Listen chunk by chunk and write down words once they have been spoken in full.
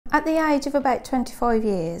At the age of about 25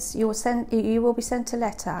 years, you will be sent a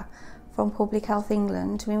letter from Public Health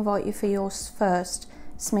England to invite you for your first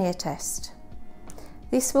smear test.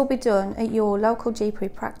 This will be done at your local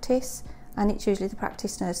GP practice, and it's usually the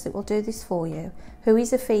practice nurse that will do this for you, who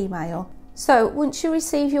is a female. So once you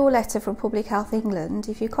receive your letter from Public Health England,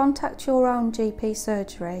 if you contact your own GP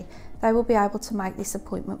surgery, they will be able to make this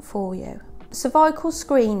appointment for you. Cervical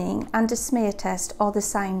screening and a smear test are the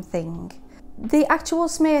same thing. The actual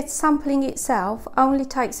smear sampling itself only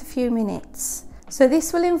takes a few minutes. So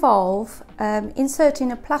this will involve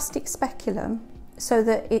inserting a plastic speculum so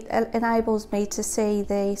that it enables me to see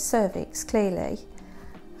the cervix clearly.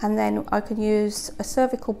 And then I can use a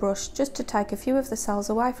cervical brush just to take a few of the cells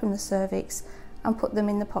away from the cervix and put them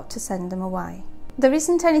in the pot to send them away. There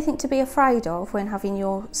isn't anything to be afraid of when having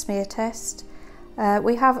your smear test.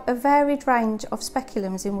 We have a varied range of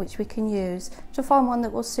speculums in which we can use to find one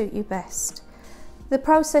that will suit you best. The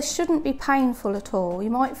process shouldn't be painful at all. You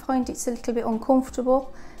might find it's a little bit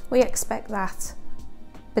uncomfortable. We expect that,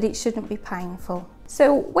 but it shouldn't be painful.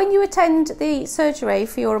 So when you attend the surgery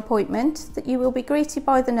for your appointment, that you will be greeted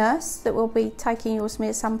by the nurse that will be taking your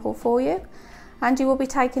smear sample for you, and you will be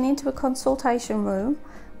taken into a consultation room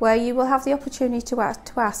where you will have the opportunity to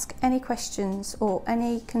ask any questions or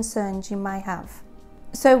any concerns you may have.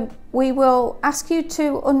 So we will ask you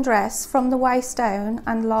to undress from the waist down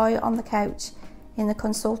and lie on the couch in the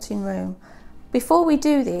consulting room. Before we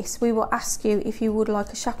do this, we will ask you if you would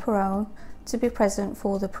like a chaperone to be present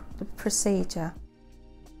for the procedure.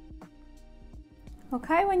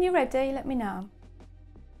 Okay, when you're ready, let me know.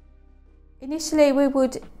 Initially, we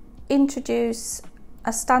would introduce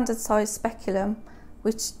a standard size speculum,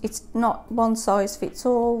 which it's not one size fits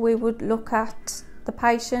all. We would look at the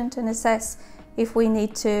patient and assess if we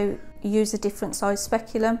need to use a different size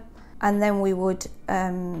speculum, and then we would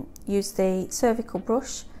use the cervical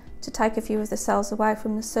brush to take a few of the cells away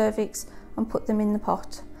from the cervix and put them in the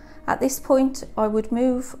pot. At this point, I would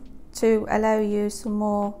move to allow you some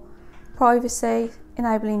more privacy,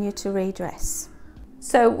 enabling you to redress.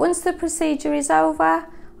 So once the procedure is over,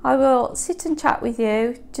 I will sit and chat with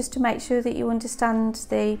you just to make sure that you understand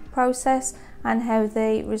the process and how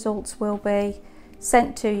the results will be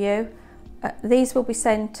sent to you. These will be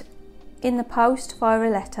sent in the post via a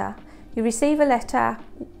letter. You receive a letter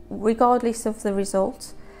regardless of the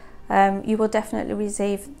result. You will definitely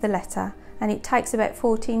receive the letter, and it takes about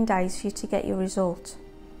 14 days for you to get your result.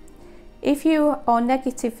 If you are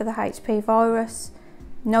negative for the HP virus,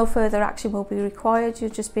 no further action will be required.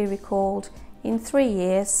 You'll just be recalled in 3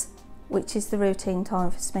 years, which is the routine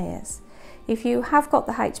time for smears. If you have got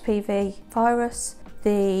the HPV virus,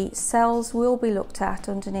 the cells will be looked at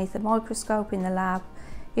underneath a microscope in the lab.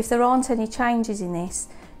 If there aren't any changes in this,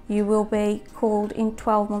 you will be called in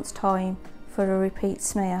 12 months' time for a repeat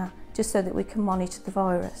smear, just so that we can monitor the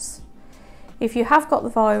virus. If you have got the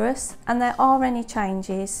virus and there are any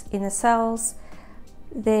changes in the cells,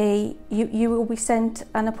 you will be sent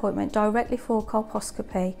an appointment directly for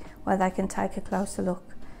colposcopy, where they can take a closer look.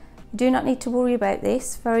 You do not need to worry about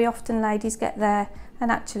this. Very often ladies get there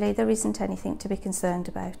and actually there isn't anything to be concerned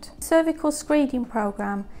about. The cervical screening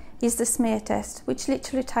programme is the smear test, which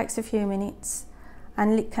literally takes a few minutes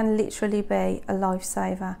and it can literally be a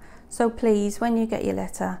lifesaver. So please, when you get your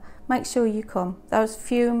letter, make sure you come. Those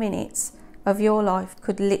few minutes of your life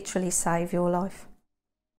could literally save your life.